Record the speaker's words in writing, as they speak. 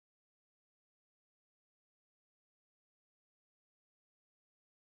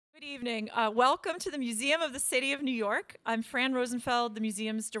Good evening. Welcome to the Museum of the City of New York. I'm Fran Rosenfeld, the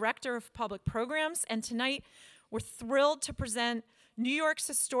museum's Director of Public Programs, and tonight we're thrilled to present New York's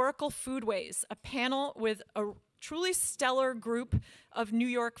Historical Foodways, a panel with a truly stellar group of New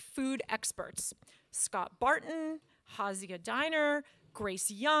York food experts. Scott Barton, Hasia Diner,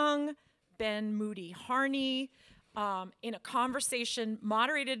 Grace Young, Ben Moody Harney, in a conversation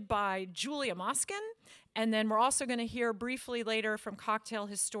moderated by Julia Moskin. And then we're also going to hear briefly later from cocktail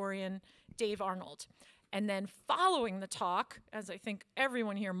historian Dave Arnold. And then following the talk, as I think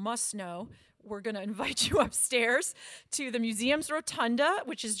everyone here must know, we're going to invite you upstairs to the museum's rotunda,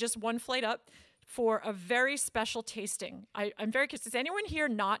 which is just one flight up, for a very special tasting. I'm very curious. Does anyone here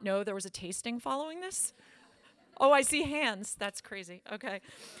not know there was a tasting following this? Oh, I see hands. That's crazy. Okay.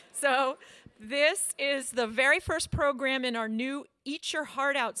 So this is the very first program in our new Eat Your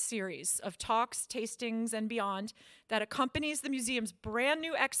Heart Out series of talks, tastings, and beyond that accompanies the museum's brand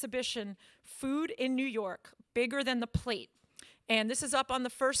new exhibition, Food in New York, Bigger Than the Plate. And this is up on the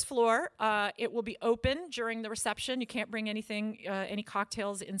first floor. It will be open during the reception. You can't bring anything, any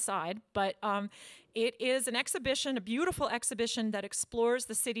cocktails inside, but it is an exhibition, a beautiful exhibition that explores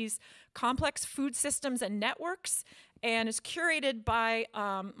the city's complex food systems and networks, and is curated by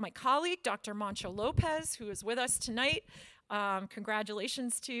my colleague, Dr. Mancho Lopez, who is with us tonight.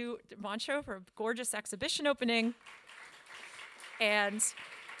 Congratulations to Mancho for a gorgeous exhibition opening. And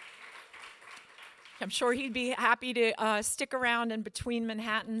I'm sure he'd be happy to stick around and between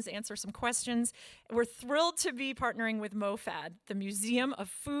Manhattans answer some questions. We're thrilled to be partnering with MoFad, the Museum of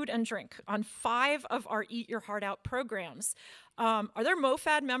Food and Drink, on 5 of our Eat Your Heart Out programs. Are there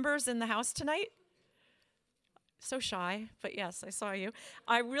MoFad members in the house tonight? So shy, but yes, I saw you.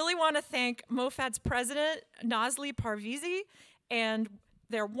 I really want to thank MoFad's president, Nazli Parvizi, and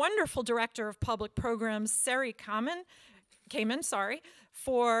their wonderful director of public programs, Sari Kamen,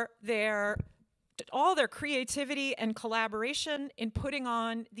 for all their creativity and collaboration in putting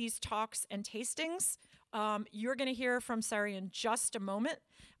on these talks and tastings. You're going to hear from Sari in just a moment,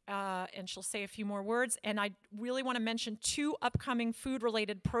 and she'll say a few more words. And I really want to mention 2 upcoming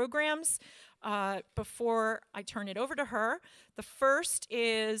food-related programs before I turn it over to her. The first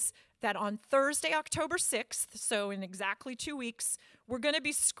is that on Thursday, October 6th, so in exactly 2 weeks, we're going to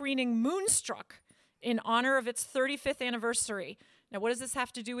be screening Moonstruck in honor of its 35th anniversary. Now, what does this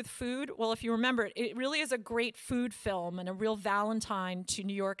have to do with food? Well, if you remember, it really is a great food film and a real Valentine to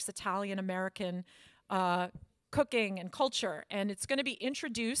New York's Italian-American cooking and culture. And it's going to be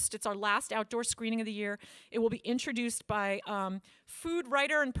introduced. It's our last outdoor screening of the year. It will be introduced by food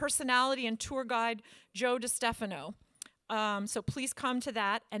writer and personality and tour guide Joe DiStefano. So please come to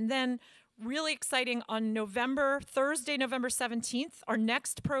that. And then really exciting on Thursday, November 17th, our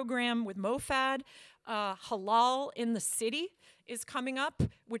next program with MoFad, Halal in the City, is coming up,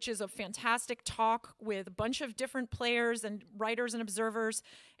 which is a fantastic talk with a bunch of different players and writers and observers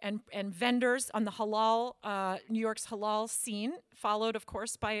and vendors on the halal, New York's halal scene, followed, of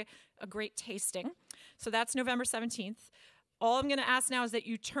course, by a great tasting. So that's November 17th. All I'm going to ask now is that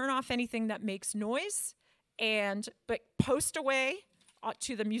you turn off anything that makes noise, but post away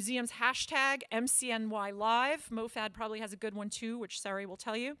to the museum's hashtag MCNYLive. MoFad probably has a good one too, which Sari will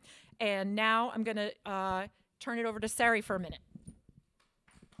tell you. And now I'm going to turn it over to Sari for a minute.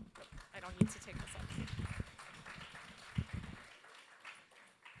 I don't need to take this up.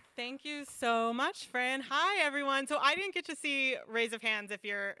 Thank you so much, Fran. Hi, everyone. So I didn't get to see raise of hands if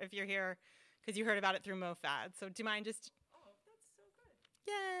you're here because you heard about it through MoFad. So do you mind just? Oh, that's so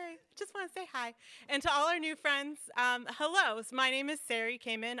good. Yay! Just want to say hi. And to all our new friends, hello. So my name is Sari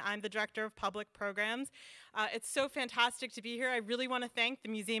Kamen. I'm the Director of Public Programs. It's so fantastic to be here. I really want to thank the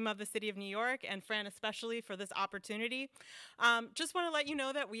Museum of the City of New York and Fran especially for this opportunity. Just want to let you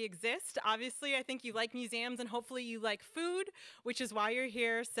know that we exist. Obviously, I think you like museums and hopefully you like food, which is why you're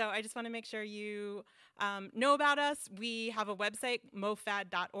here. So I just want to make sure you know about us. We have a website,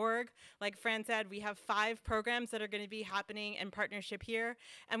 mofad.org. Like Fran said, we have 5 programs that are going to be happening in partnership here.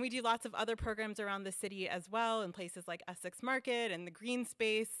 And we do lots of other programs around the city as well in places like Essex Market and the Green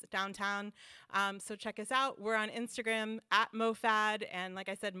Space downtown. So check us out. We're on Instagram @MoFad, and like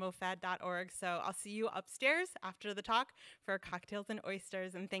I said, mofad.org. So I'll see you upstairs after the talk for cocktails and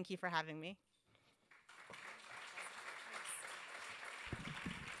oysters, and thank you for having me.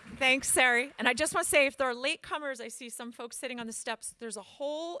 Thanks, Sari. And I just want to say, if there are latecomers, I see some folks sitting on the steps. There's a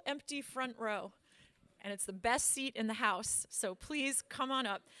whole empty front row, and it's the best seat in the house. So please come on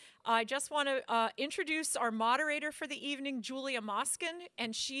up. I just want to introduce our moderator for the evening, Julia Moskin,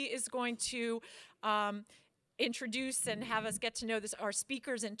 and she is going to introduce and have us get to know our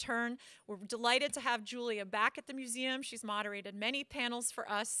speakers in turn. We're delighted to have Julia back at the museum. She's moderated many panels for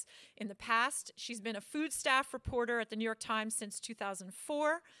us in the past. She's been a food staff reporter at the New York Times since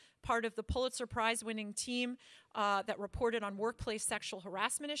 2004, part of the Pulitzer Prize-winning team that reported on workplace sexual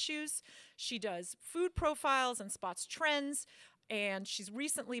harassment issues. She does food profiles and spots trends, and she's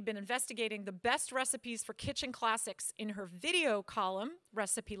recently been investigating the best recipes for kitchen classics in her video column,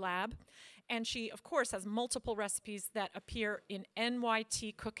 Recipe Lab. And she, of course, has multiple recipes that appear in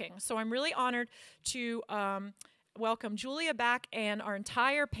NYT Cooking. So I'm really honored to welcome Julia back and our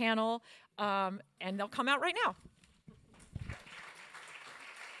entire panel, and they'll come out right now.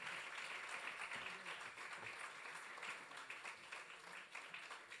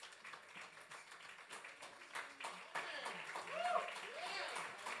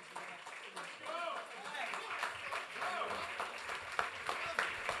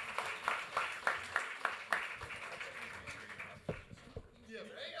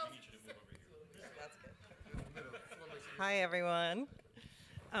 Hi, everyone.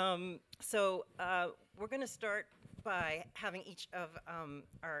 We're going to start by having each of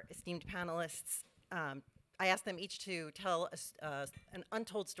our esteemed panelists, I asked them each to tell an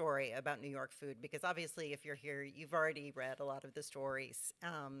untold story about New York food, because obviously if you're here, you've already read a lot of the stories.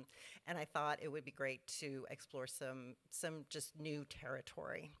 And I thought it would be great to explore some just new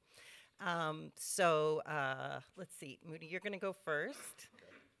territory. Let's see, Moody, you're going to go first.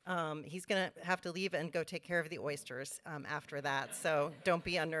 He's going to have to leave and go take care of the oysters after that, so don't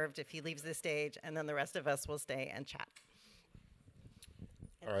be unnerved if he leaves the stage, and then the rest of us will stay and chat.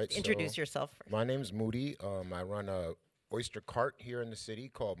 All right. Introduce yourself first. My name's Moody. I run a oyster cart here in the city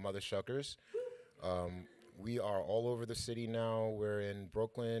called Mother Shuckers. We are all over the city now. We're in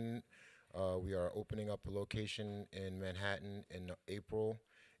Brooklyn. We are opening up a location in Manhattan in April,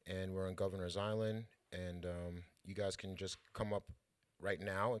 and we're on Governor's Island. And you guys can just come up right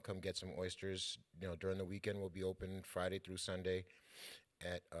now and come get some oysters. You know, during the weekend we'll be open Friday through Sunday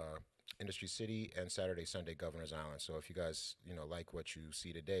at Industry City, and Saturday, Sunday, Governor's Island. So if you guys, like what you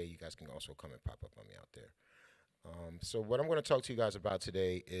see today, you guys can also come and pop up on me out there. So what I'm going to talk to you guys about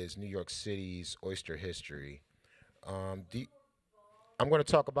today is New York City's oyster history. I'm going to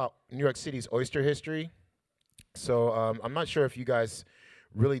talk about New York City's oyster history. So I'm not sure if you guys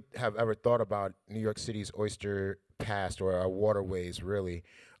really have ever thought about New York City's oyster past, or our waterways, really.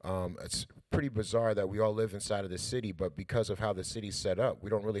 It's pretty bizarre that we all live inside of the city, but because of how the city's set up, we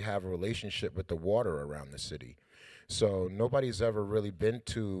don't really have a relationship with the water around the city. So nobody's ever really been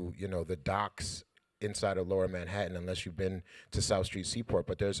to, the docks inside of Lower Manhattan unless you've been to South Street Seaport.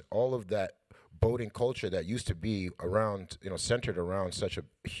 But there's all of that boating culture that used to be around, centered around such a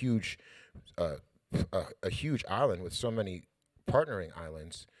huge island with so many partnering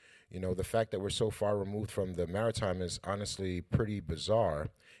islands. The fact that we're so far removed from the maritime is honestly pretty bizarre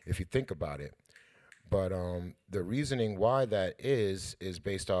if you think about it. But the reasoning why that is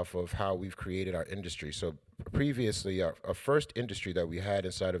based off of how we've created our industry. So previously, our first industry that we had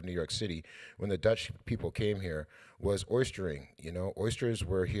inside of New York City when the Dutch people came here was oystering. Oysters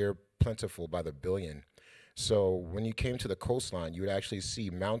were here plentiful by the billion. So when you came to the coastline, you would actually see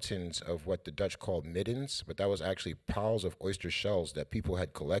mountains of what the Dutch called middens, but that was actually piles of oyster shells that people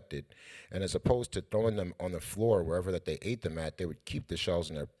had collected. And as opposed to throwing them on the floor wherever that they ate them at, they would keep the shells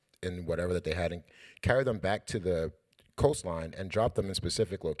in whatever that they had and carry them back to the coastline and drop them in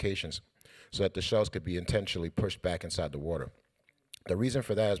specific locations so that the shells could be intentionally pushed back inside the water. The reason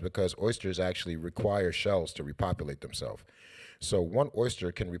for that is because oysters actually require shells to repopulate themselves. So one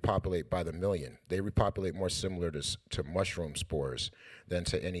oyster can repopulate by the million. They repopulate more similar to mushroom spores than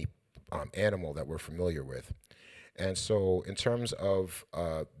to any animal that we're familiar with. And so in terms of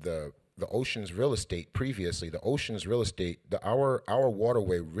the ocean's real estate previously, the ocean's real estate, our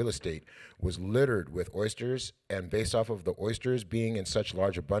waterway real estate was littered with oysters, and based off of the oysters being in such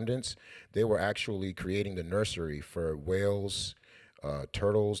large abundance, they were actually creating the nursery for whales,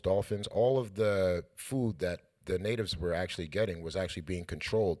 turtles, dolphins. All of the food that the natives were actually getting was actually being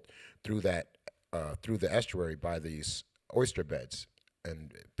controlled through through the estuary by these oyster beds.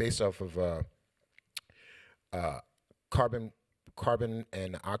 And based off of carbon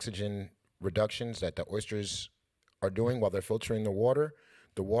and oxygen reductions that the oysters are doing while they're filtering the water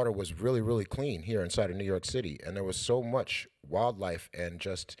was really, really clean here inside of New York City. And there was so much wildlife and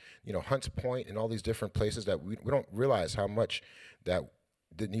just, Hunts Point and all these different places that we don't realize how much that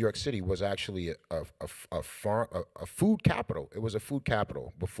the New York City was actually a food capital. It was a food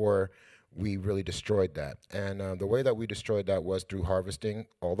capital before we really destroyed that. And the way that we destroyed that was through harvesting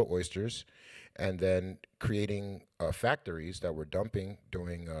all the oysters and then creating factories that were dumping,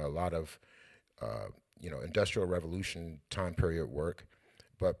 doing a lot of, Industrial Revolution time period work.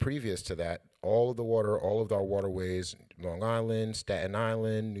 But previous to that, all of the water, all of our waterways, Long Island, Staten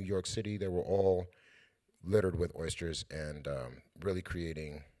Island, New York City, they were all littered with oysters and really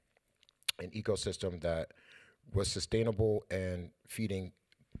creating an ecosystem that was sustainable and feeding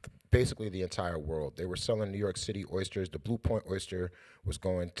basically the entire world. They were selling New York City oysters. The Blue Point oyster was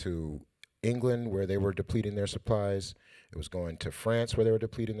going to England, where they were depleting their supplies. It was going to France, where they were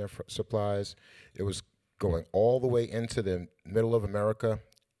depleting their supplies. It was going all the way into the middle of America.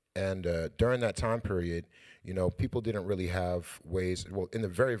 And during that time period, people didn't really have ways. Well, in the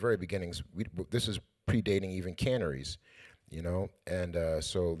very, very beginnings, this is predating even canneries, and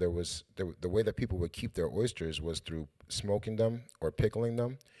so there was the way that people would keep their oysters was through smoking them or pickling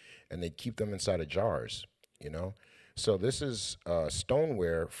them, and they'd keep them inside of jars, So this is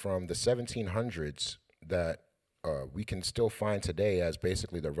stoneware from the 1700s that we can still find today as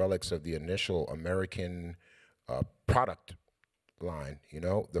basically the relics of the initial American product line.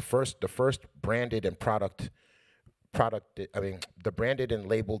 The first branded and the branded and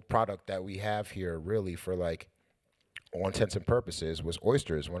labeled product that we have here, really, for like all intents and purposes, was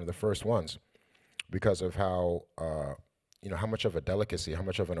oysters, one of the first ones, because of how how much of a delicacy, how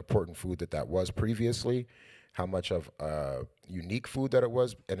much of an important food that was previously, how much of a unique food that it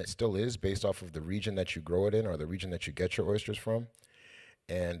was, and it still is, based off of the region that you grow it in or the region that you get your oysters from.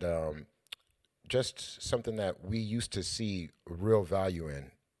 And just something that we used to see real value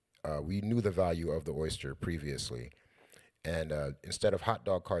in. We knew the value of the oyster previously. And instead of hot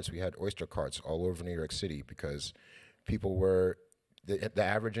dog carts, we had oyster carts all over New York City, because people were, the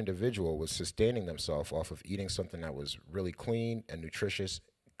average individual was sustaining themselves off of eating something that was really clean and nutritious,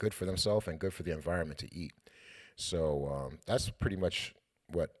 good for themselves and good for the environment to eat. So that's pretty much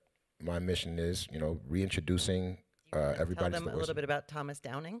what my mission is, reintroducing everybody. Tell them a little bit about Thomas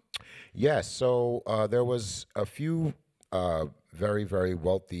Downing. Yes, so there was a few very, very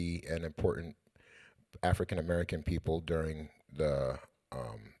wealthy and important African-American people during the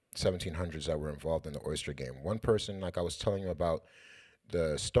 1700s that were involved in the oyster game. One person, like I was telling you about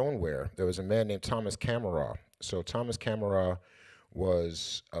the stoneware, there was a man named Thomas Cameraw. So Thomas Cameraw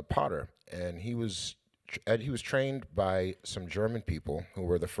was a potter, and he was trained by some German people who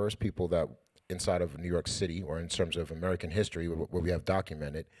were the first people that inside of New York City, or in terms of American history, what we have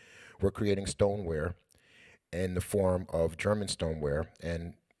documented, were creating stoneware in the form of German stoneware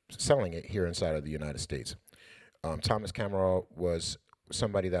and selling it here inside of the United States. Thomas Cameraw was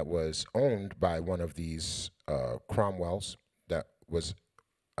somebody that was owned by one of these Cromwells. That was,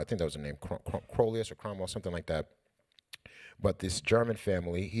 I think that was the name, Crolius or Cromwell, something like that. But this German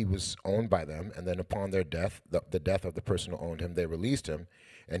family, he was owned by them, and then upon their death, the death of the person who owned him, they released him,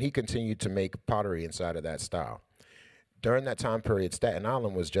 and he continued to make pottery inside of that style. During that time period, Staten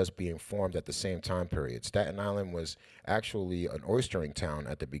Island was just being formed at the same time period. Staten Island was actually an oystering town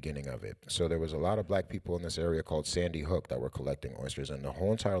at the beginning of it. So there was a lot of black people in this area called Sandy Hook that were collecting oysters, and the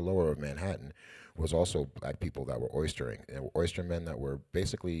whole entire lower of Manhattan was also black people that were oystering. There were oystermen that were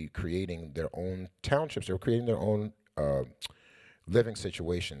basically creating their own townships. They were creating their own living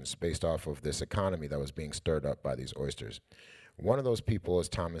situations based off of this economy that was being stirred up by these oysters. One of those people is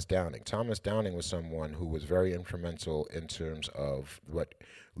Thomas Downing. Thomas Downing was someone who was very instrumental in terms of what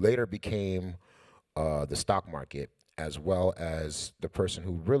later became the stock market, as well as the person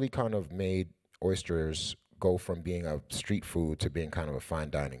who really kind of made oysters go from being a street food to being kind of a fine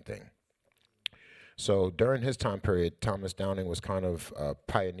dining thing. So during his time period, Thomas Downing was kind of a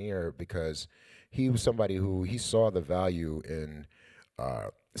pioneer, because he was somebody who he saw the value in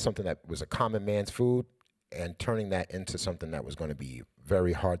something that was a common man's food, and turning that into something that was going to be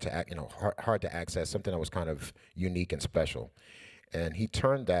very hard to hard to access, something that was kind of unique and special. And he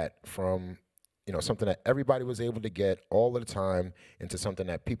turned that from something that everybody was able to get all of the time into something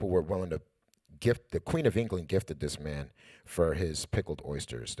that people were willing to gift. The Queen of England gifted this man for his pickled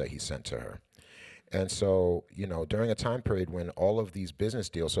oysters that he sent to her. And so, during a time period when all of these business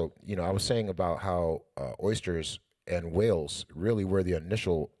deals, so, I was saying about how oysters and whales really were the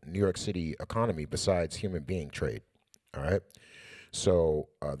initial New York City economy besides human being trade, all right? So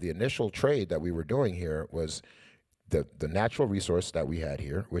the initial trade that we were doing here was the natural resource that we had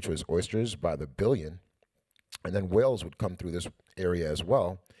here, which was oysters by the billion, and then whales would come through this area as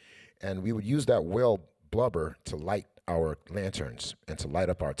well, and we would use that whale blubber to light our lanterns and to light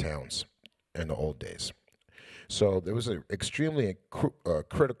up our towns in the old days. So there was an extremely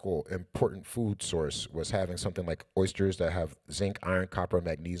critical, important food source, was having something like oysters that have zinc, iron, copper,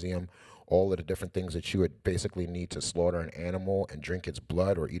 magnesium, all of the different things that you would basically need to slaughter an animal and drink its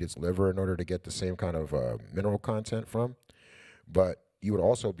blood or eat its liver in order to get the same kind of mineral content from. But you would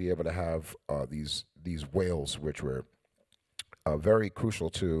also be able to have these whales, which were very crucial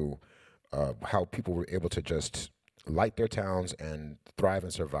to how people were able to just light their towns and thrive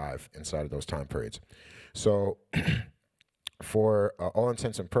and survive inside of those time periods. So for all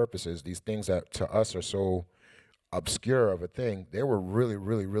intents and purposes, these things that to us are so obscure of a thing, they were really,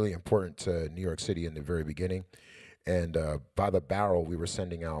 really, really important to New York City in the very beginning. And by the barrel, we were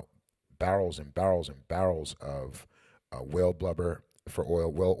sending out barrels and barrels and barrels of whale blubber for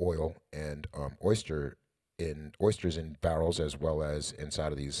oil, whale oil, and oysters in barrels, as well as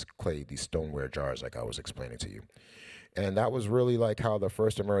inside of these stoneware jars, like I was explaining to you. And that was really like how the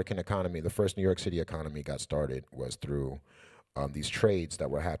first American economy, the first New York City economy got started, was through these trades that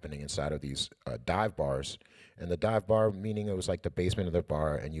were happening inside of these dive bars. And the dive bar, meaning it was like the basement of the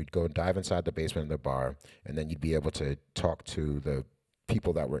bar, and you'd go dive inside the basement of the bar, and then you'd be able to talk to the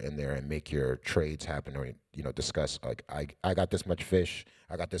people that were in there and make your trades happen, or discuss, like, I got this much fish,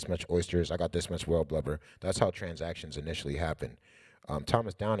 I got this much oysters, I got this much whale blubber. That's how transactions initially happened.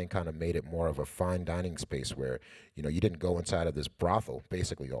 Thomas Downing kind of made it more of a fine dining space where, you didn't go inside of this brothel,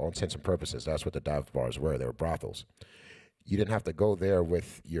 basically, all intents and purposes. That's what the dive bars were. They were brothels. You didn't have to go there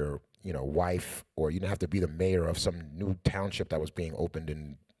with your, wife, or you didn't have to be the mayor of some new township that was being opened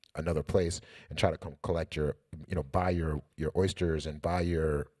in another place and try to come collect your, buy your oysters and buy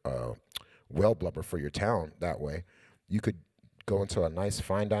your whale blubber for your town that way. You could go into a nice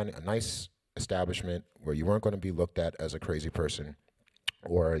fine dining, a nice establishment where you weren't going to be looked at as a crazy person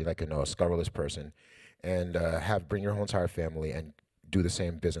or like a scurrilous person, and bring your whole entire family and do the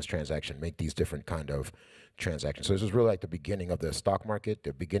same business transaction, make these different kind of transactions. So this was really like the beginning of the stock market,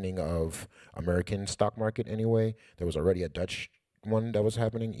 the beginning of American stock market anyway. There was already a Dutch one that was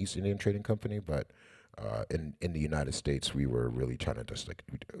happening, East Indian Trading Company, but in the United States, we were really trying to just like,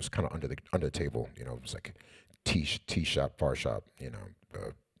 it was kind of under the table, it was like tea shop, bar shop,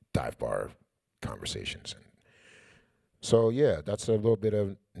 dive bar conversations. And so yeah, that's a little bit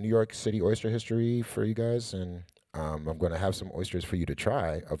of New York City oyster history for you guys, and I'm going to have some oysters for you to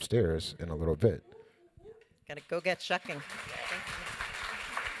try upstairs in a little bit. Gotta go get shucking.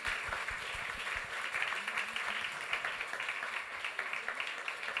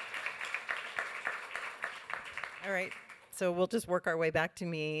 All right, so we'll just work our way back to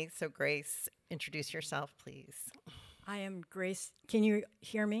me. So Grace, introduce yourself, please. I am Grace. Can you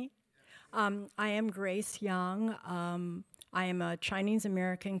hear me? I am Grace Young. I am a Chinese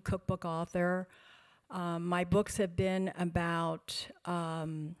American cookbook author. My books have been about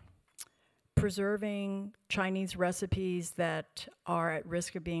preserving Chinese recipes that are at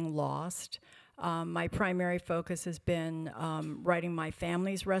risk of being lost. My primary focus has been writing my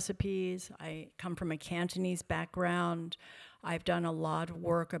family's recipes. I come from a Cantonese background. I've done a lot of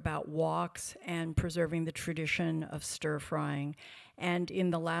work about woks and preserving the tradition of stir frying. And in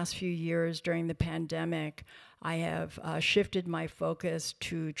the last few years during the pandemic, I have shifted my focus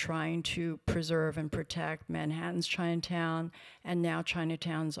to trying to preserve and protect Manhattan's Chinatown and now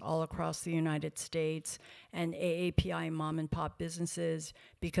Chinatowns all across the United States and AAPI mom and pop businesses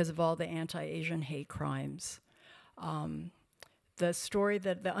because of all the anti-Asian hate crimes.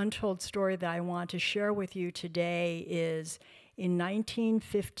 The untold story that I want to share with you today is in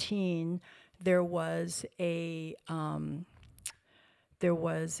 1915, there was a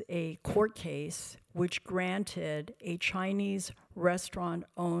court case which granted a Chinese restaurant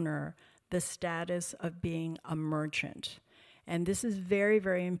owner the status of being a merchant. And this is very,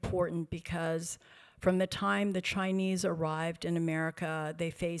 very important because from the time the Chinese arrived in America, they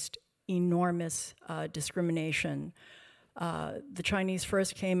faced enormous discrimination. The Chinese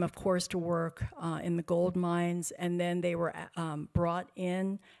first came, of course, to work in the gold mines, and then they were brought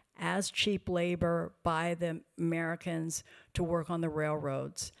in as cheap labor by the Americans to work on the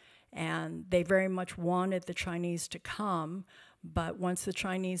railroads. And they very much wanted the Chinese to come, but once the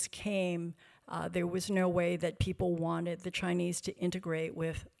Chinese came, there was no way that people wanted the Chinese to integrate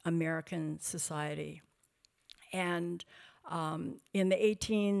with American society. And in the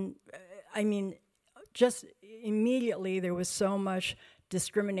just immediately there was so much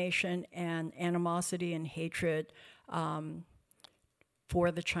discrimination and animosity and hatred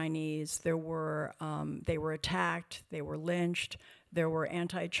for the Chinese. They were attacked, they were lynched, there were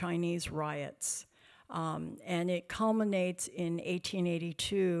anti-Chinese riots. And it culminates in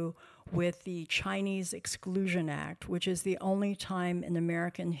 1882 with the Chinese Exclusion Act, which is the only time in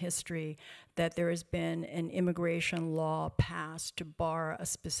American history that there has been an immigration law passed to bar a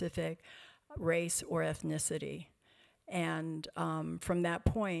specific race or ethnicity. And from that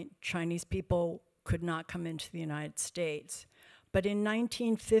point, Chinese people could not come into the United States. But in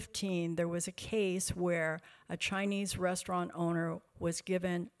 1915, there was a case where a Chinese restaurant owner was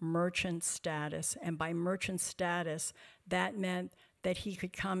given merchant status. And by merchant status, that meant that he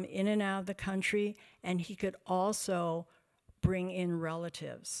could come in and out of the country, and he could also bring in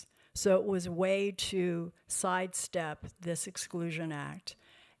relatives. So it was a way to sidestep this Exclusion Act.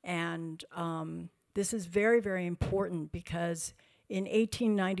 And this is very, very important because in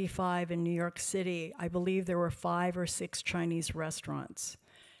 1895 in New York City, I believe there were 5 or 6 Chinese restaurants.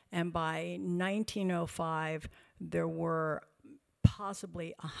 And by 1905, there were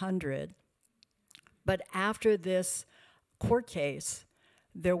possibly 100. But after this court case,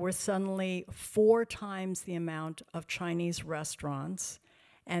 there were suddenly 4 times the amount of Chinese restaurants,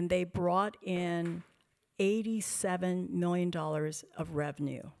 and they brought in $87 million of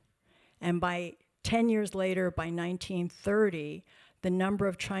revenue. And by 10 years later, by 1930, the number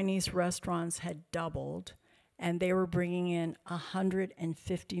of Chinese restaurants had doubled, and they were bringing in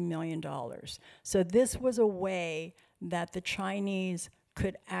 $150 million. So this was a way that the Chinese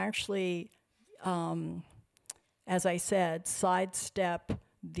could actually, as I said, sidestep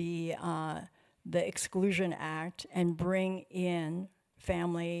the Exclusion Act and bring in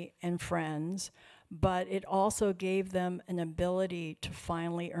family and friends, but it also gave them an ability to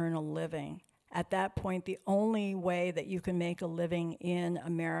finally earn a living. At that point, the only way that you can make a living in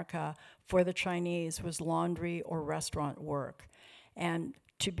America for the Chinese was laundry or restaurant work. And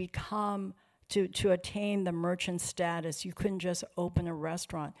to attain the merchant status, you couldn't just open a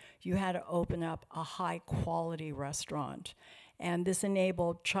restaurant. You had to open up a high-quality restaurant. And this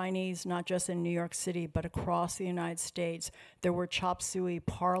enabled Chinese, not just in New York City, but across the United States. There were chop suey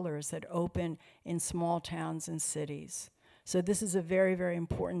parlors that opened in small towns and cities. So this is a very, very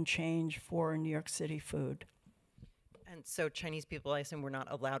important change for New York City food. And so Chinese people, I assume, were not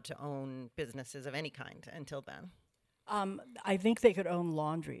allowed to own businesses of any kind until then. I think they could own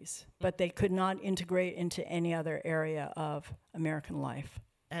laundries, but they could not integrate into any other area of American life.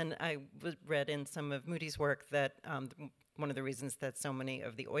 And I read in some of Moody's work that one of the reasons that so many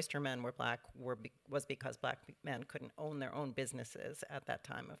of the oyster men were black was because black men couldn't own their own businesses at that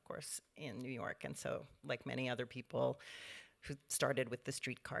time, of course, in New York. And so, like many other people who started with the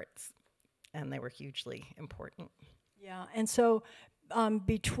street carts, and they were hugely important. Yeah, and so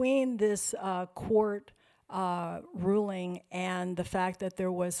between this court ruling and the fact that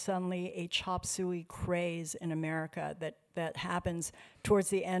there was suddenly a chop suey craze in America that happens towards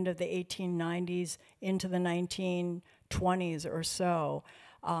the end of the 1890s into the 1920s or so,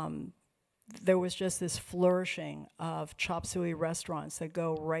 there was just this flourishing of chop suey restaurants that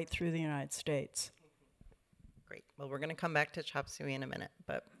go right through the United States. Great. Well, we're going to come back to chop suey in a minute,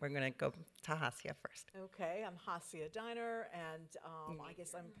 but we're going to go to Hasia first. Okay, I'm Hasia Diner, and I'm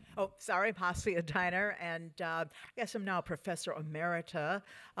Hasia Diner, and I guess I'm now a professor emerita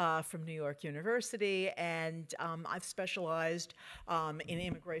from New York University, and I've specialized in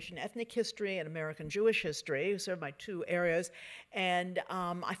immigration ethnic history and American Jewish history. Those are my 2 areas, and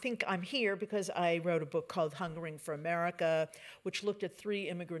I think I'm here because I wrote a book called Hungering for America, which looked at 3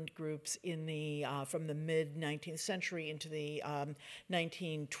 immigrant groups in the from the mid-19th century into the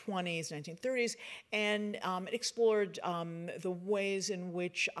 1920s, 1930s, and it explored the ways in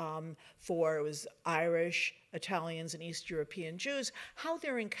which, it was Irish, Italians, and East European Jews, how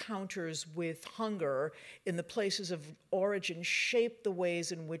their encounters with hunger in the places of origin shaped the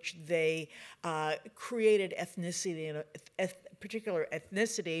ways in which they created ethnicity, particular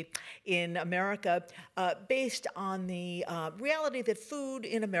ethnicity in America, based on the reality that food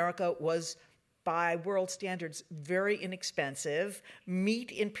in America was, by world standards, very inexpensive.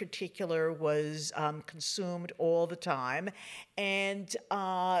 Meat in particular was consumed all the time. And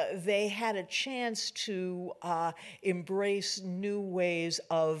they had a chance to embrace new ways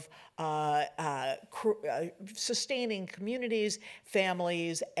of sustaining communities,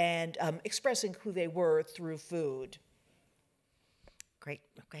 families, and expressing who they were through food. Great.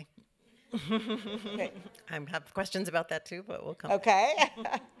 Okay. Okay. I have questions about that too, but we'll come. Okay.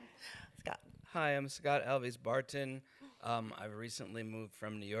 Scott. Hi, I'm Scott Barton. I've recently moved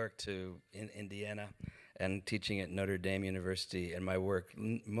from New York to Indiana and teaching at Notre Dame University, and my work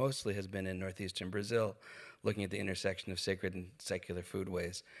mostly has been in northeastern Brazil, looking at the intersection of sacred and secular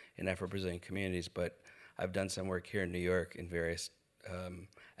foodways in Afro-Brazilian communities, but I've done some work here in New York in various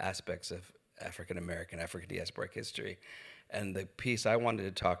aspects of African-American, African diasporic history. And the piece I wanted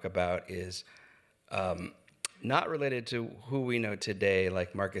to talk about is not related to who we know today,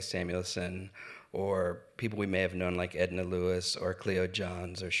 like Marcus Samuelson, or people we may have known like Edna Lewis or Cleo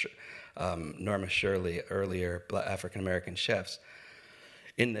Johns or Norma Shirley, earlier African-American chefs.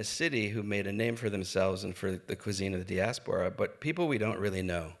 in the city who made a name for themselves and for the cuisine of the diaspora, but people we don't really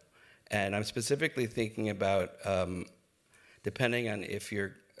know. And I'm specifically thinking about, depending on if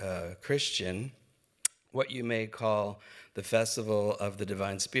you're Christian, what you may call the Festival of the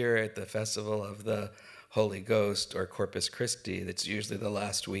Divine Spirit, the Festival of the Holy Ghost, or Corpus Christi. That's usually the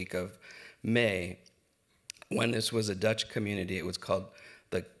last week of May. When this was a Dutch community, it was called,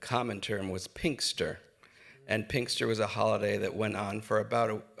 the common term was Pinkster. And Pinkster was a holiday that went on for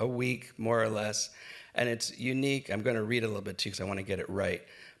about a week, more or less. And it's unique. I'm going to read a little bit too because I want to get it right.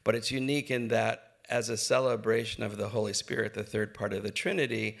 But it's unique in that as a celebration of the Holy Spirit, the third part of the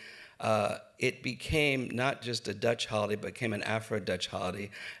Trinity, it became not just a Dutch holiday, but became an Afro-Dutch holiday,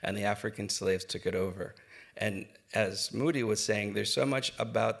 and the African slaves took it over. And as Moody was saying, there's so much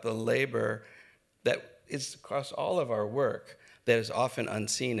about the labor that is across all of our work that is often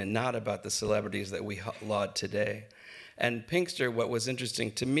unseen and not about the celebrities that we laud today. And Pinkster, what was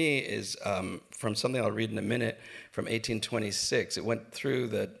interesting to me is from something I'll read in a minute, from 1826. It went through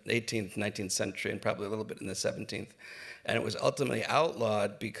the 18th, 19th century, and probably a little bit in the 17th. And it was ultimately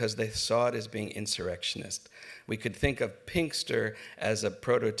outlawed because they saw it as being insurrectionist. We could think of Pinkster as a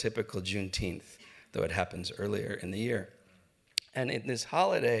prototypical Juneteenth, though it happens earlier in the year. And in this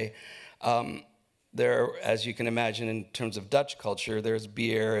holiday, there, as you can imagine, in terms of Dutch culture, there's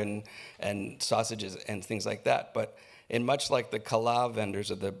beer and sausages and things like that. But in much like the kala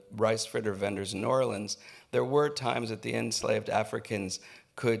vendors or the rice fritter vendors in New Orleans, there were times that the enslaved Africans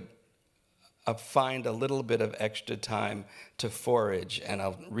could find a little bit of extra time to forage. And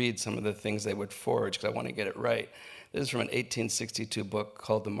I'll read some of the things they would forage because I want to get it right. This is from an 1862 book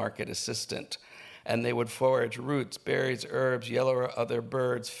called The Market Assistant. And they would forage roots, berries, herbs, yellow or other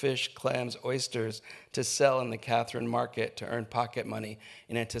birds, fish, clams, oysters to sell in the Catherine market to earn pocket money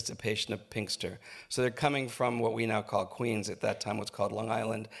in anticipation of Pinkster. So they're coming from what we now call Queens, at that time was called Long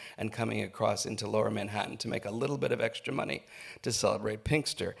Island, and coming across into lower Manhattan to make a little bit of extra money to celebrate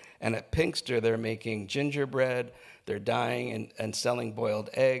Pinkster. And at Pinkster, they're making gingerbread, they're dyeing and selling boiled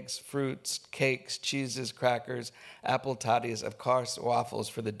eggs, fruits, cakes, cheeses, crackers, apple toddies, of course, waffles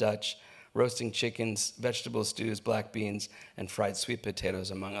for the Dutch, roasting chickens, vegetable stews, black beans, and fried sweet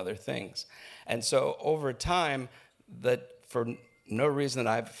potatoes, among other things. And so over time, for no reason that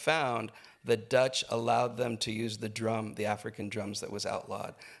I've found, the Dutch allowed them to use the drum, the African drums that was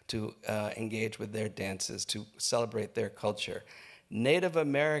outlawed, to engage with their dances, to celebrate their culture. Native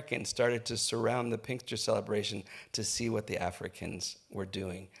Americans started to surround the Pinkster celebration to see what the Africans were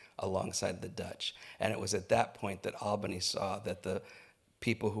doing alongside the Dutch. And it was at that point that Albany saw that the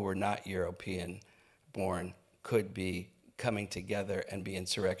people who were not European-born could be coming together and be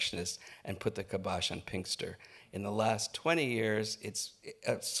insurrectionists and put the kibosh on Pinkster. In the last 20 years,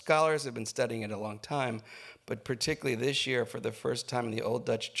 scholars have been studying it a long time, but particularly this year, for the first time in the Old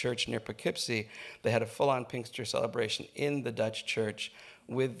Dutch Church near Poughkeepsie, they had a full-on Pinkster celebration in the Dutch church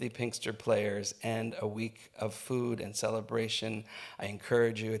with the Pinkster players and a week of food and celebration. I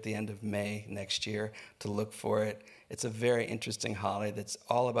encourage you at the end of May next year to look for it. It's a very interesting holiday that's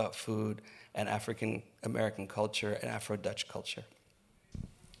all about food and African American culture and Afro-Dutch culture.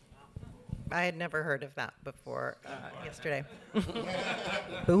 I had never heard of that before yesterday.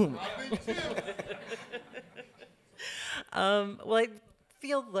 Boom. Well, I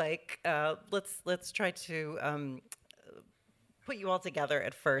feel like let's try to put you all together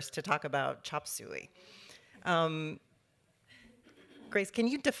at first to talk about chop suey. Grace, can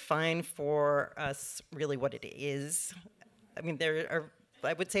you define for us really what it is? I mean,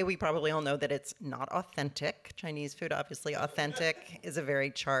 I would say we probably all know that it's not authentic. Chinese food, obviously, authentic is a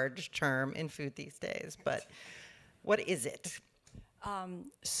very charged term in food these days, but what is it?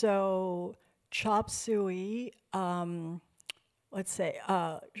 So chop suey,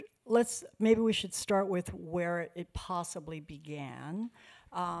 maybe we should start with where it possibly began.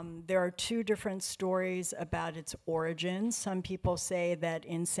 There are two different stories about its origins. Some people say that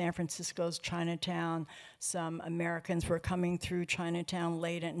in San Francisco's Chinatown, some Americans were coming through Chinatown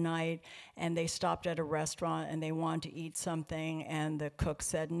late at night, and they stopped at a restaurant and they wanted to eat something, and the cook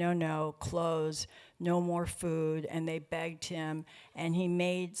said, no, close, no more food, and they begged him, and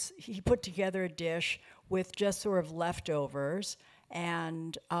he put together a dish with just sort of leftovers.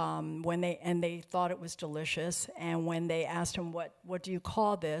 And they thought it was delicious, and when they asked him, what do you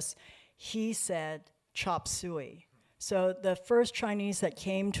call this, he said chop suey. So the first Chinese that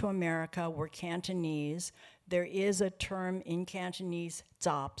came to America were Cantonese. There is a term in Cantonese,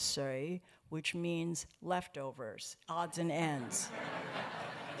 zap suey, which means leftovers, odds and ends.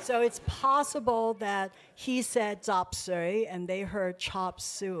 So it's possible that he said zap suey and they heard chop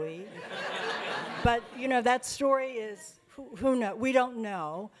suey. But that story is, Who knows? We don't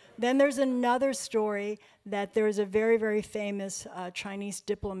know. Then there's another story that there's a very, very famous Chinese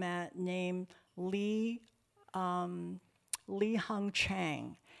diplomat named Li Hongchang,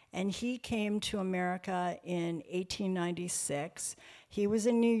 and he came to America in 1896. He was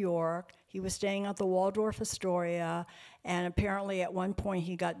in New York. He was staying at the Waldorf Astoria, and apparently at one point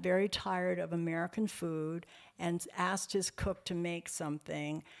he got very tired of American food and asked his cook to make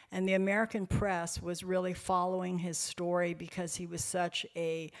something. And the American press was really following his story because he was such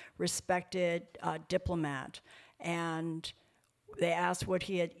a respected diplomat. And they asked what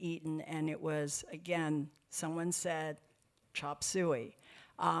he had eaten, and it was, again, someone said, chop suey.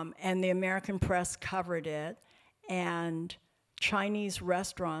 And the American press covered it, and Chinese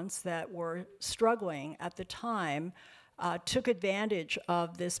restaurants that were struggling at the time took advantage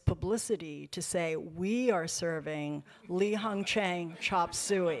of this publicity to say, we are serving Li Hongchang chop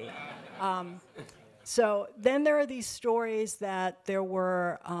suey. So then there are these stories that there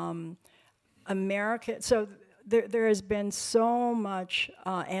were American, so there has been so much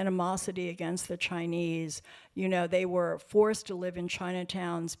animosity against the Chinese. You know, they were forced to live in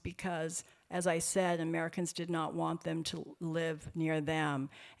Chinatowns because, as I said, Americans did not want them to live near them.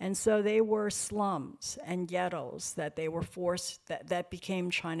 And so they were slums and ghettos that they were forced, that became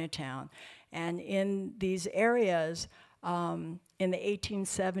Chinatown. And in these areas, in the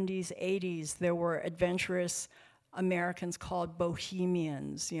 1870s, 80s, there were adventurous Americans called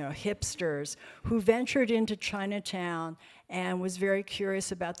bohemians, you know, hipsters, who ventured into Chinatown and was very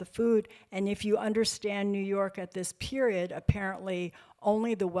curious about the food. And if you understand New York at this period, apparently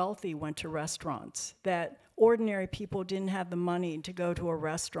only the wealthy went to restaurants, that ordinary people didn't have the money to go to a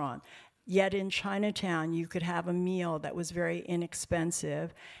restaurant. Yet in Chinatown, you could have a meal that was very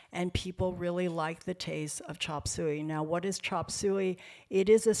inexpensive, and people really liked the taste of chop suey. Now, what is chop suey? It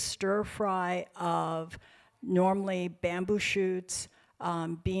is a stir fry of normally bamboo shoots,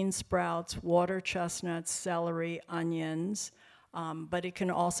 bean sprouts, water chestnuts, celery, onions, but it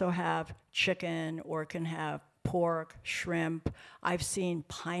can also have chicken, or it can have pork, shrimp. I've seen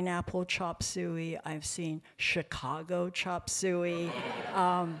pineapple chop suey. I've seen Chicago chop suey.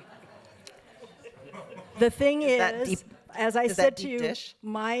 The thing is, as I said to you,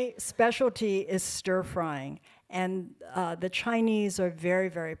 my specialty is stir frying. And the Chinese are very,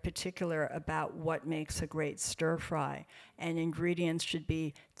 very particular about what makes a great stir fry. And ingredients should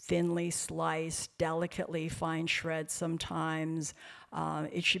be thinly sliced, delicately fine shreds sometimes.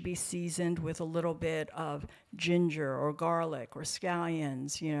 It should be seasoned with a little bit of ginger or garlic or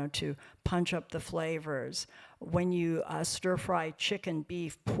scallions, you know, to punch up the flavors. When you stir fry chicken,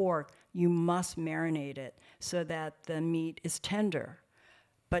 beef, pork, you must marinate it so that the meat is tender.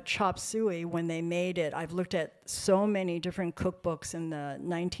 But chop suey, when they made it, I've looked at so many different cookbooks in the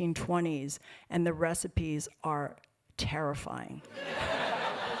 1920s, and the recipes are terrifying.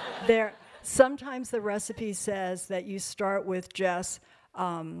 Sometimes the recipe says that you start with just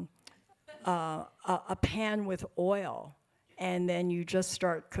a pan with oil, and then you just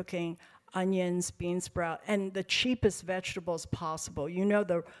start cooking onions, bean sprout, and the cheapest vegetables possible. You know,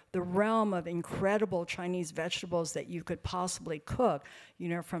 the realm of incredible Chinese vegetables that you could possibly cook, you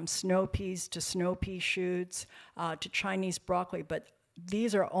know, from snow peas to snow pea shoots to Chinese broccoli, but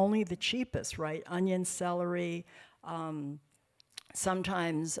these are only the cheapest, right? Onion, celery,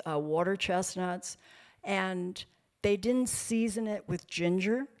 sometimes water chestnuts, and they didn't season it with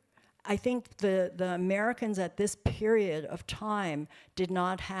ginger. I think the Americans at this period of time did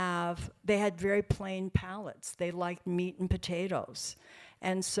not have, they had very plain palates. They liked meat and potatoes.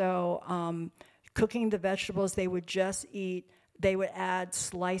 And so cooking the vegetables, they would just eat, they would add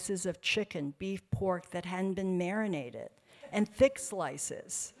slices of chicken, beef, pork that hadn't been marinated, and thick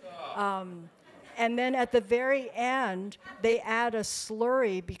slices. And then at the very end, they add a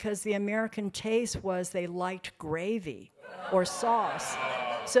slurry because the American taste was they liked gravy or sauce.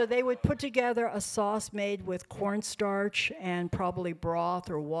 So they would put together a sauce made with cornstarch and probably broth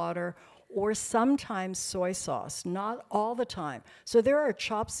or water, or sometimes soy sauce, not all the time. So there are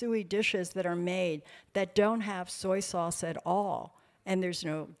chop suey dishes that are made that don't have soy sauce at all. And there's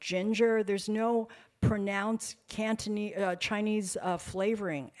no ginger, there's no pronounced Chinese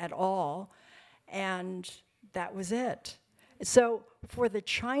flavoring at all. And that was it. So for the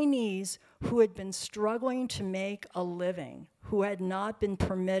Chinese who had been struggling to make a living, who had not been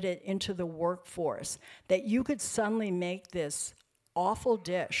permitted into the workforce, that you could suddenly make this awful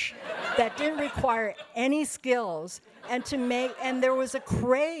dish that didn't require any skills, and there was a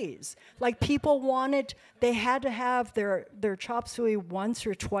craze. Like people they had to have their chop suey once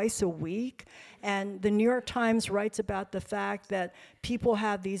or twice a week, and the New York Times writes about the fact that people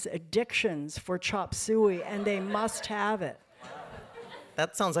have these addictions for chop suey and they must have it.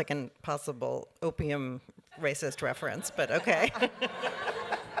 That sounds like an possible opium racist reference, but okay.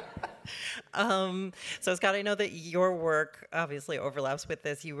 So Scott, I know that your work obviously overlaps with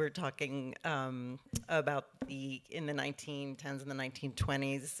this. You were talking about in the 1910s and the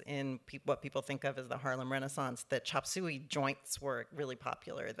 1920s, in what people think of as the Harlem Renaissance, that chop suey joints were really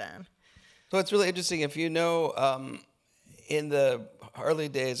popular then. So it's really interesting. If you know, in the early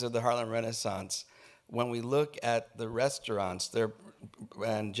days of the Harlem Renaissance, when we look at the restaurants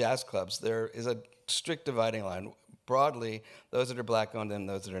and jazz clubs, there is a strict dividing line. Broadly, those that are black-owned and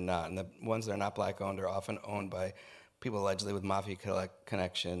those that are not. And the ones that are not black-owned are often owned by people allegedly with mafia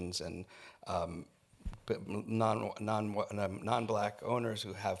connections and non-black owners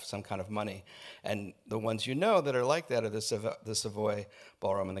who have some kind of money. And the ones you know that are like that are the Savoy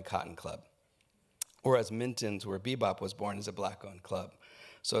Ballroom and the Cotton Club. Whereas Minton's, where Bebop was born, is a black-owned club.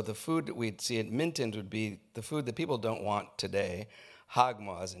 So the food that we'd see at Minton's would be the food that people don't want today, hog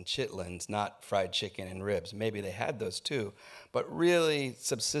maws and chitlins, not fried chicken and ribs. Maybe they had those too, but really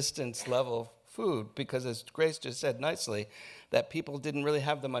subsistence level food, because as Grace just said nicely, that people didn't really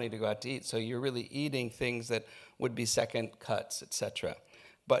have the money to go out to eat, so you're really eating things that would be second cuts, etc.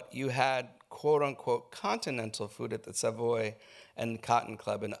 But you had quote unquote continental food at the Savoy and Cotton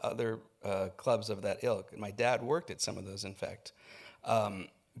Club and other clubs of that ilk. My dad worked at some of those, in fact.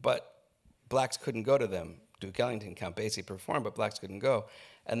 But blacks couldn't go to them. Duke Ellington, Count Basie performed, but blacks couldn't go.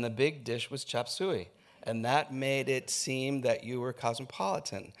 And the big dish was chop suey. And that made it seem that you were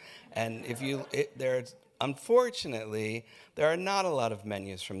cosmopolitan. And unfortunately, there are not a lot of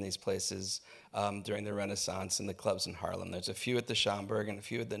menus from these places during the Renaissance in the clubs in Harlem. There's a few at the Schomburg and a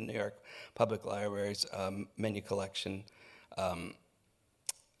few at the New York Public Library's menu collection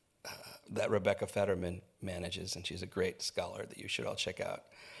that Rebecca Fetterman manages, and she's a great scholar that you should all check out.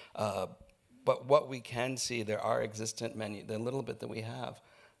 But what we can see, there are existent menus, the little bit that we have,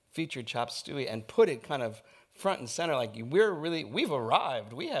 featured chop suey and put it kind of front and center, like we've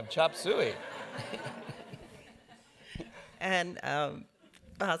arrived, we have chop suey. And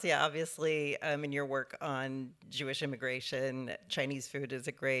Hasia, obviously, in your work on Jewish immigration, Chinese food is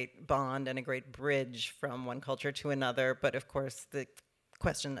a great bond and a great bridge from one culture to another. But of course, the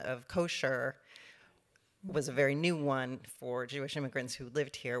question of kosher was a very new one for Jewish immigrants who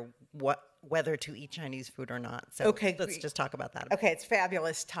lived here, whether to eat Chinese food or not. So Okay, let's just talk about that. Okay, it's a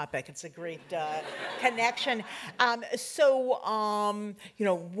fabulous topic. It's a great connection.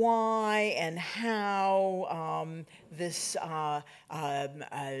 Why and how this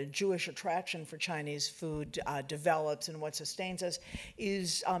Jewish attraction for Chinese food develops and what sustains us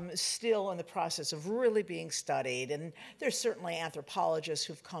is still in the process of really being studied. And there's certainly anthropologists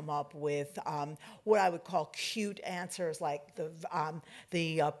who've come up with what I would call cute answers, like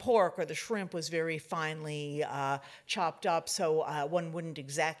the pork or the shrimp was very finely chopped up, so one wouldn't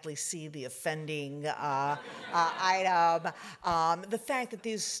exactly see the offending item. The fact that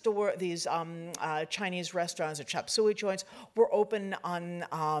these Chinese restaurants or chop suey joints were open on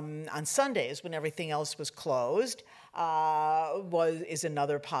Sundays when everything else was closed is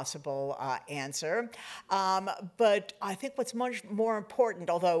another possible answer. But I think what's much more important,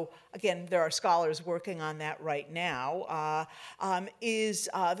 although again there are scholars working on that right now, is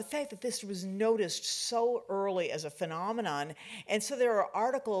the fact that this was noticed so early as a phenomenon. And so there are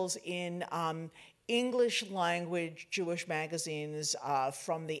articles in English language Jewish magazines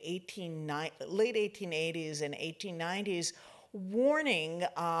from the late 1880s and 1890s warning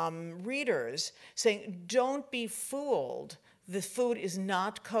readers, saying, don't be fooled, the food is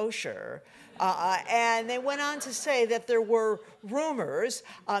not kosher. And they went on to say that there were rumors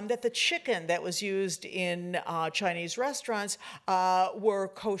that the chicken that was used in Chinese restaurants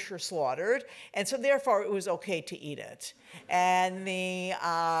were kosher slaughtered, and so therefore it was okay to eat it. And the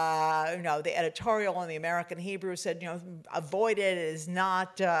editorial in the American Hebrew said, avoid it. It is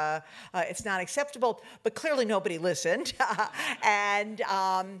not. It's not acceptable. But clearly nobody listened. And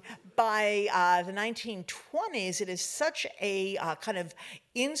by the 1920s, it is such a kind of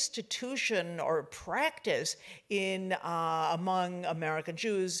institution or practice among American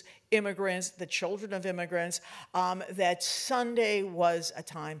Jews, immigrants, the children of immigrants, that Sunday was a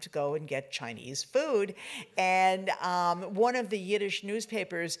time to go and get Chinese food. And one of the Yiddish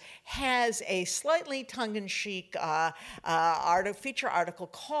newspapers has a slightly tongue-in-cheek feature article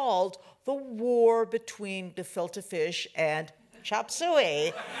called "The War Between Gefilte Fish and chop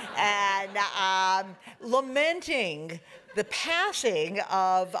suey, and lamenting the passing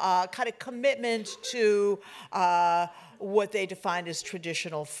of kind of commitment to what they defined as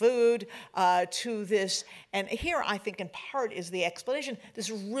traditional food, to this, and here I think in part is the explanation, this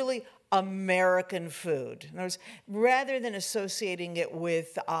really American food. In other words, rather than associating it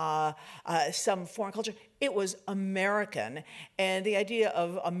with some foreign culture, it was American. And the idea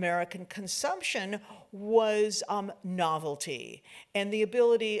of American consumption was novelty and the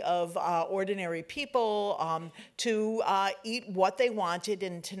ability of ordinary people to eat what they wanted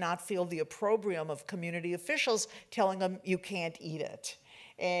and to not feel the opprobrium of community officials telling them you can't eat it.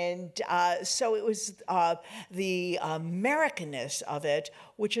 And so it was the Americanness of it,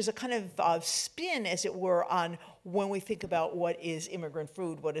 which is a kind of spin, as it were, on when we think about what is immigrant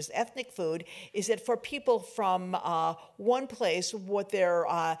food, what is ethnic food, is that for people from one place, what their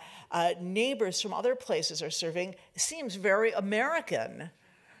neighbors from other places are serving seems very American.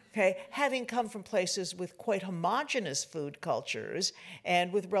 Okay, having come from places with quite homogenous food cultures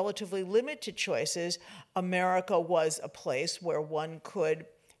and with relatively limited choices, America was a place where one could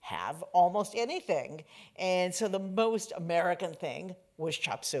have almost anything. And so the most American thing was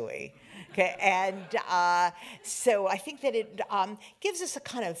chop suey. Okay, and so I think that it gives us a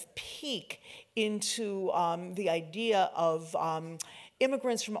kind of peek into the idea of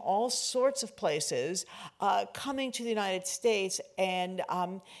immigrants from all sorts of places coming to the United States and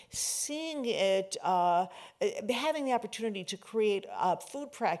seeing it, having the opportunity to create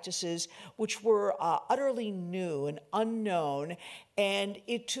food practices which were utterly new and unknown, and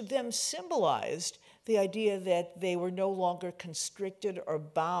it to them symbolized the idea that they were no longer constricted or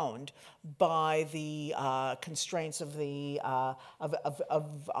bound by the constraints of the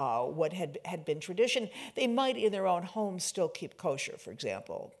what had been tradition. They might, in their own homes, still keep kosher, for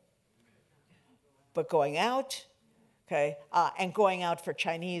example, but going out, okay, and going out for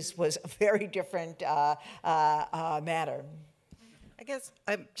Chinese was a very different matter. I guess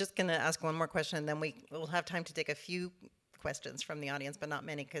I'm just going to ask one more question, and then we'll have time to take a few questions from the audience, but not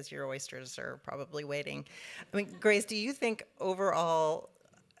many because your oysters are probably waiting. I mean, Grace, do you think overall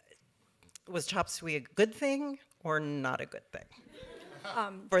was chop suey a good thing or not a good thing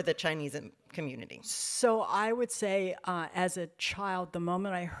for the Chinese community? So I would say as a child, the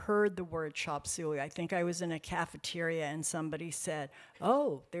moment I heard the word chop suey, I think I was in a cafeteria and somebody said,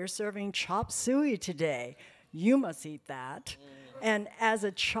 "Oh, they're serving chop suey today. You must eat that." And as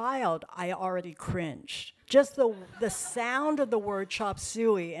a child, I already cringed. Just the sound of the word chop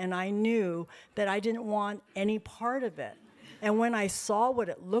suey, and I knew that I didn't want any part of it. And when I saw what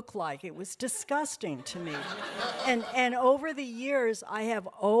it looked like, it was disgusting to me. And over the years, I have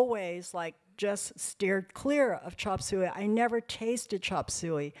always just steered clear of chop suey. I never tasted chop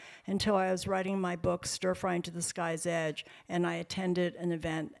suey until I was writing my book, Stir Frying to the Sky's Edge, and I attended an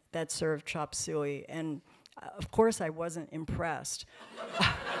event that served chop suey. And of course, I wasn't impressed.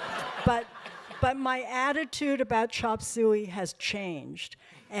 But my attitude about chop suey has changed,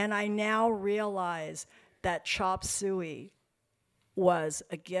 and I now realize that chop suey was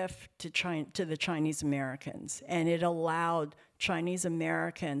a gift to the Chinese Americans, and it allowed Chinese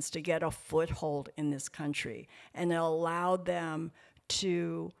Americans to get a foothold in this country, and it allowed them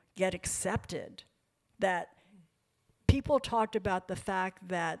to get accepted. That people talked about the fact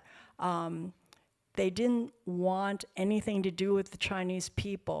that they didn't want anything to do with the Chinese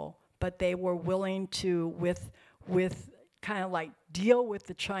people, but they were willing to, with kind of deal with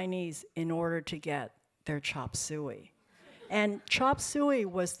the Chinese in order to get their chop suey. And chop suey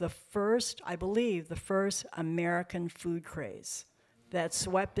was the first, I believe, the first American food craze that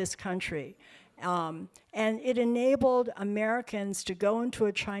swept this country. And it enabled Americans to go into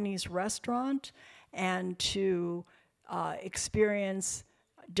a Chinese restaurant and to experience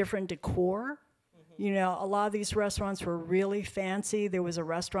different decor. You know, a lot of these restaurants were really fancy. There was a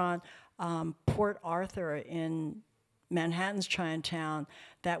restaurant, Port Arthur in Manhattan's Chinatown,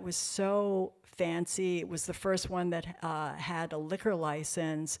 that was so fancy. It was the first one that had a liquor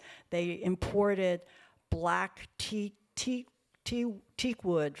license. They imported black teak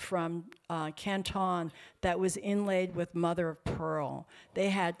wood from Canton that was inlaid with mother of pearl. They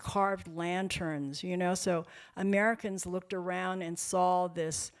had carved lanterns, you know, so Americans looked around and saw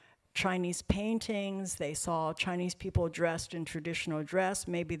this Chinese paintings. They saw Chinese people dressed in traditional dress,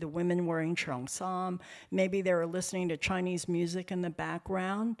 maybe the women wearing cheongsam, maybe they were listening to Chinese music in the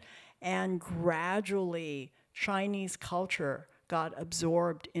background, and gradually Chinese culture got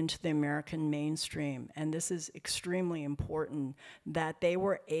absorbed into the American mainstream. And this is extremely important, that they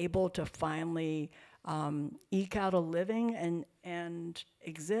were able to finally eke out a living and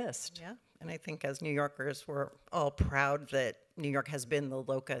exist. Yeah, and I think as New Yorkers, we're all proud that New York has been the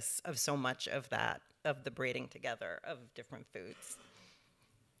locus of so much of that, of the braiding together of different foods.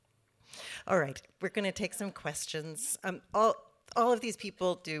 All right, we're going to take some questions. All of these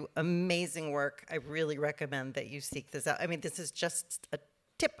people do amazing work. I really recommend that you seek this out. I mean, this is just a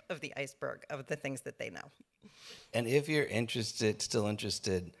tip of the iceberg of the things that they know. And if you're still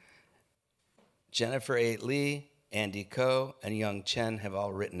interested, Jennifer A. Lee, Andy Ko, and Young Chen have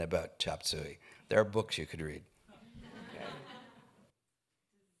all written about chop suey. There are books you could read.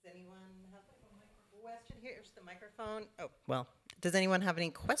 Does anyone have a question? Here's the microphone. Oh, well, does anyone have any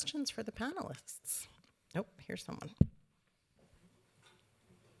questions for the panelists? Oh, here's someone.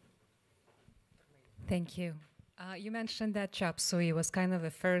 Thank you. You mentioned that chop suey was kind of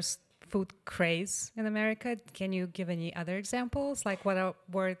the first food craze in America. Can you give any other examples? Like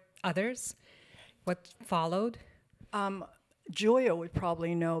were others? What followed? Julia would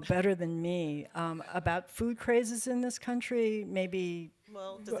probably know better than me about food crazes in this country. Maybe.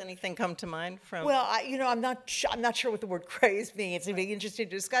 Well, does anything come to mind from? Well, I'm not sure what the word craze means. It'd be interesting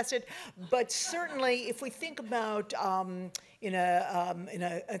to discuss it. But certainly, if we think about in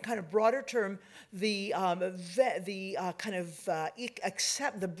a kind of broader term, the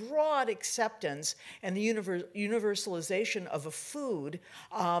broad acceptance and the universalization of a food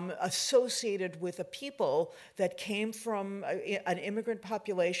associated with a people that came from an immigrant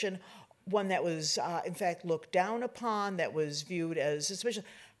population, one that was, in fact, looked down upon, that was viewed as suspicious.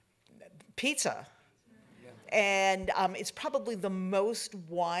 Pizza. And it's probably the most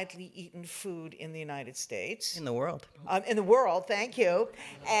widely eaten food in the United States. In the world. In the world, thank you.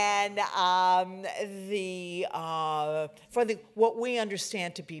 And what we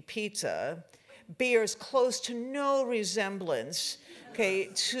understand to be pizza bears close to no resemblance, okay,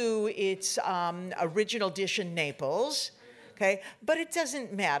 to its original dish in Naples. Okay, but it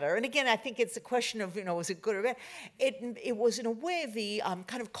doesn't matter. And again, I think it's a question of, was it good or bad? It was, in a way, the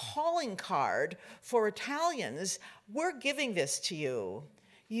kind of calling card for Italians. We're giving this to you.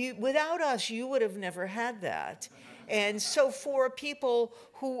 Without us, you would have never had that. And so for people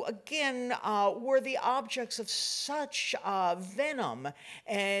who, again, were the objects of such venom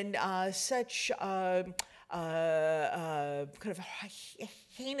and such kind of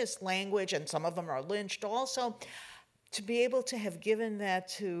heinous language, and some of them are lynched also, to be able to have given that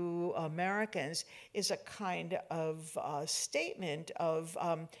to Americans is a kind of statement of,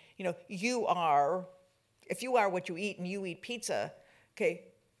 if you are what you eat and you eat pizza, okay,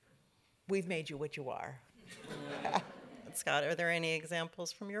 we've made you what you are. Scott, are there any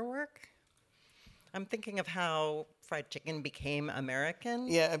examples from your work? I'm thinking of how fried chicken became American.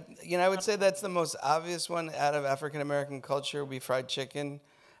 Yeah, I would say that's the most obvious one out of African American culture would be fried chicken.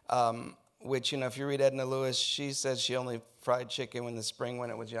 Which, if you read Edna Lewis, she says she only fried chicken in the spring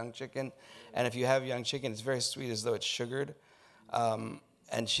when it was young chicken. And if you have young chicken, it's very sweet as though it's sugared. And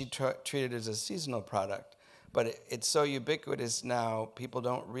she treated it as a seasonal product. But it's so ubiquitous now, people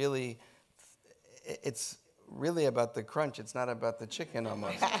don't really, it's really about the crunch. It's not about the chicken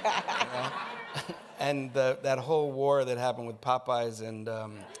almost. And that whole war that happened with Popeyes and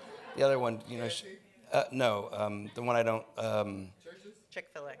the other one, no, the one I don't...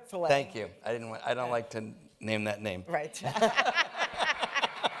 Chick-fil-A. Thank you. I don't like to name that name. Right.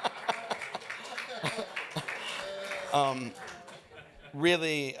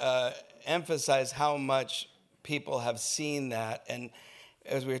 Really emphasize how much people have seen that, and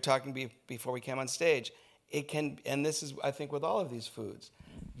as we were talking before we came on stage, it can, and this is I think with all of these foods,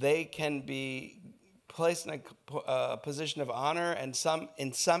 they can be placed in a position of honor, and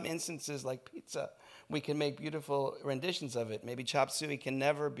in some instances like pizza, we can make beautiful renditions of it. Maybe chop suey can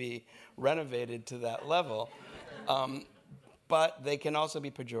never be renovated to that level, but they can also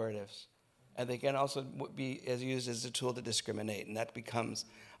be pejoratives, and they can also be used as a tool to discriminate, and that becomes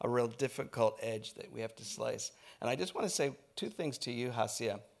a real difficult edge that we have to slice. And I just want to say two things to you,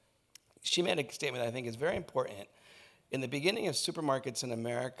 Hasia. She made a statement that I think is very important. In the beginning of supermarkets in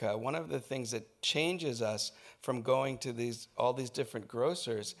America, one of the things that changes us from going to all these different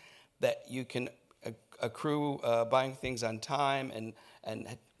grocers, that you can accrue buying things on time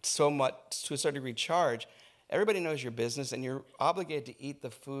and so much, to a certain degree, charge. Everybody knows your business, and you're obligated to eat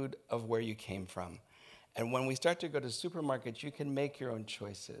the food of where you came from. And when we start to go to supermarkets, you can make your own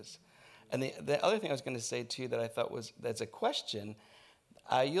choices. And the other thing I was going to say to you that I thought that's a question,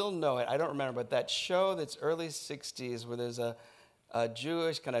 you'll know it, I don't remember, but that show that's early 60s where there's a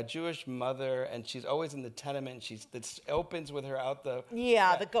Jewish mother, and she's always in the tenement, that opens with her out the...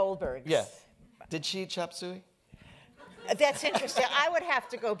 Yeah, the Goldbergs. Yeah. Did she eat chop suey? That's interesting. I would have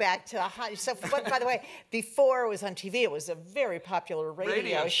to go back to so. But by the way, before it was on TV, it was a very popular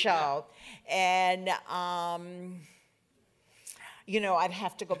radio show, and you know, I'd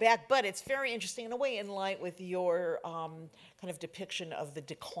have to go back. But it's very interesting in a way, in light with your kind of depiction of the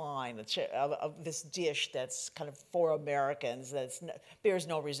decline of this dish that's kind of for Americans, bears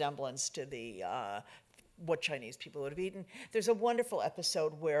no resemblance to the what Chinese people would have eaten. There's a wonderful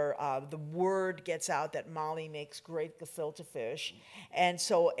episode where the word gets out that Molly makes great gefilte fish, and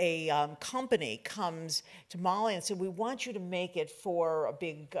so a company comes to Molly and said, "We want you to make it for a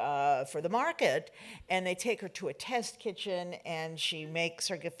big for the market," and they take her to a test kitchen, and she makes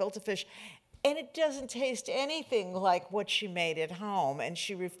her gefilte fish. And it doesn't taste anything like what she made at home, and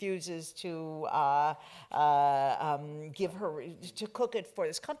she refuses to cook it for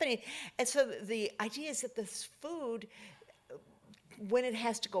this company. And so the idea is that this food, when it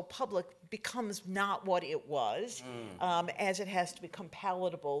has to go public, becomes not what it was, as it has to become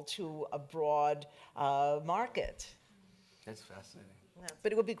palatable to a broad market. That's fascinating.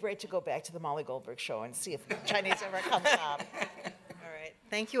 But it would be great to go back to the Molly Goldberg show and see if Chinese ever comes up. All right.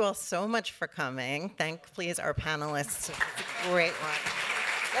 Thank you all so much for coming. Thank, please, our panelists. It's a great one.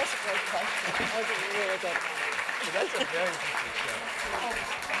 That's a great question. That was a really good one. That's a very interesting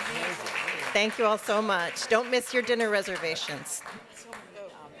show. Thank you all so much. Don't miss your dinner reservations.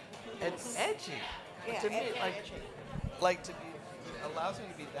 It's edgy. To me, like to be, allows them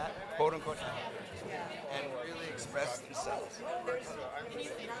to be that quote unquote out there and really express themselves.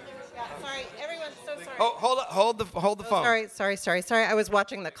 Sorry, everyone's so sorry. Hold the phone. Sorry. I was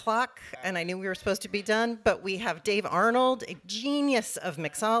watching the clock, and I knew we were supposed to be done, but we have Dave Arnold, a genius of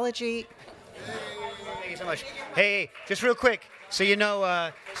mixology. Thank you so much. Hey, just real quick, so you know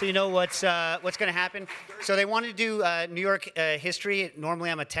what's going to happen. So they wanted to do New York history. Normally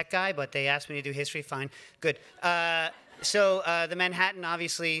I'm a tech guy, but they asked me to do history. Fine, good. So the Manhattan,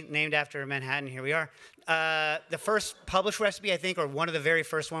 obviously named after Manhattan. Here we are. The first published recipe, I think, or one of the very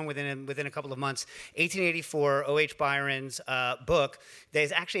first one within a couple of months, 1884, O.H. Byron's book.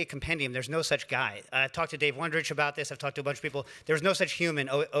 There's actually a compendium. There's no such guy. I've talked to Dave Wondrich about this. I've talked to a bunch of people. There's no such human,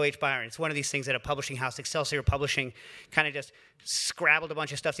 O.H. Byron. It's one of these things that a publishing house, Excelsior Publishing, kind of just scrabbled a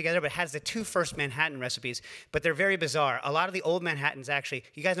bunch of stuff together, but it has the two first Manhattan recipes, but they're very bizarre. A lot of the old Manhattans actually,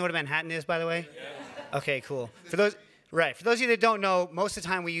 you guys know what a Manhattan is, by the way? Yeah. Okay, cool. For those of you that don't know, most of the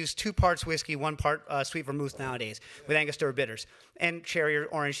time we use 2 parts whiskey, 1 part sweet vermouth nowadays with Angostura bitters and cherry or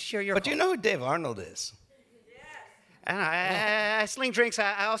orange. But do you know who Dave Arnold is? I sling drinks.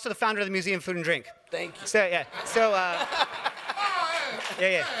 I also the founder of the Museum of Food and Drink. Thank you. So yeah. So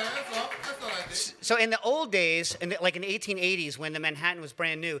yeah. So in the old days, like in the 1880s, when the Manhattan was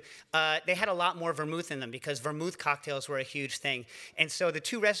brand new, they had a lot more vermouth in them because vermouth cocktails were a huge thing. And so the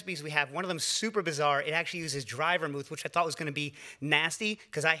 2 recipes we have, one of them super bizarre. It actually uses dry vermouth, which I thought was going to be nasty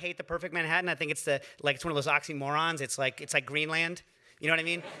because I hate the perfect Manhattan. I think it's it's one of those oxymorons. It's like Greenland. You know what I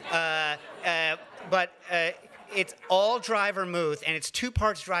mean? But it's all dry vermouth, and it's 2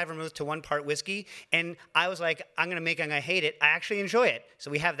 parts dry vermouth to 1 part whiskey. And I was like, I'm going to hate it. I actually enjoy it.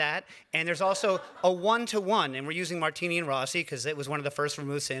 So we have that. And there's also a 1-to-1, and we're using Martini and Rossi because it was one of the first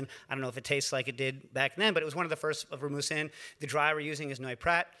vermouths in. I don't know if it tastes like it did back then, but it was one of the first vermouths in. The dry we're using is Noy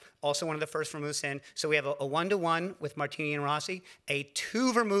Prat, also one of the first vermouths in. So we have a 1-to-1 with Martini and Rossi, a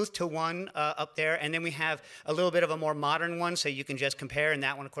 2 vermouth to 1 up there, and then we have a little bit of a more modern one so you can just compare. And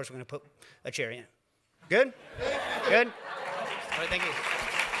that one, of course, we're going to put a cherry in. Good? Good? All right, thank you.